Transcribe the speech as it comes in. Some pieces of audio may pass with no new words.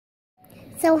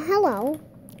So hello,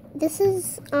 this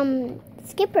is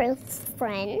Skipper's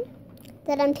friend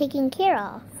that I'm taking care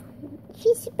of.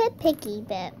 She's a bit picky,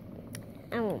 but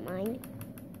I won't mind.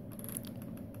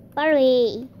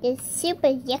 Barbie, this soup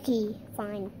is yucky.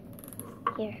 Fine.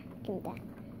 Here, give me that.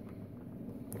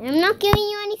 I'm not giving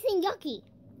you anything yucky.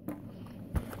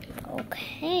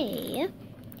 Okay.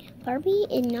 Barbie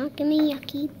is not giving me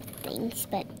yucky things,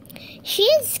 but she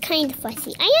is kind of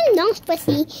fussy. I am not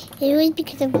fussy. It was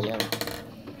because of you.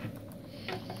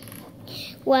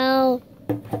 Well,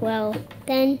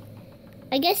 then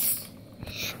I guess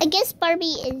Barbie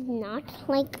is not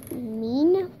like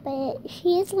mean, but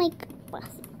she is like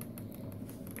fussy.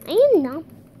 I am not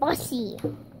fussy.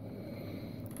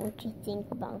 What do you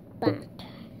think about that?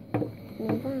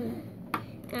 Move on.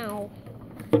 Ow.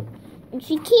 And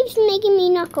she keeps making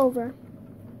me knock over.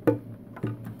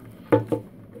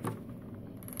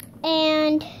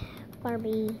 And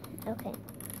Barbie, okay.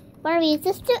 Barbie, is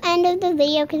this the end of the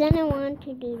video? Because I don't want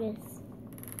to do this.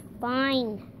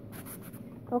 Fine.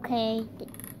 Okay.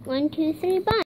 1, 2, 3, bye.